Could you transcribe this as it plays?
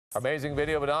Amazing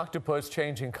video of an octopus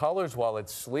changing colors while it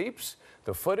sleeps.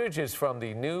 The footage is from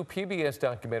the new PBS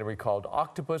documentary called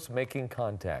Octopus Making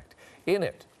Contact. In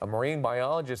it, a marine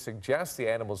biologist suggests the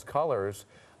animal's colors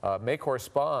may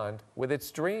correspond with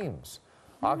its dreams.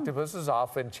 Octopuses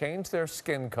often change their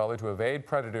skin color to evade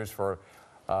predators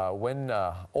when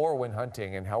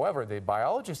hunting. And however, the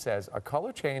biologist says a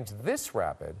color change this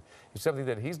rapid is something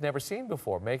that he's never seen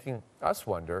before, making us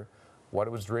wonder what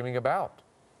it was dreaming about.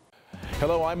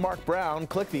 Hello, I'm Mark Brown.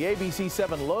 Click the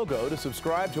ABC7 logo to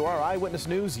subscribe to our Eyewitness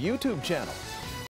News YouTube channel.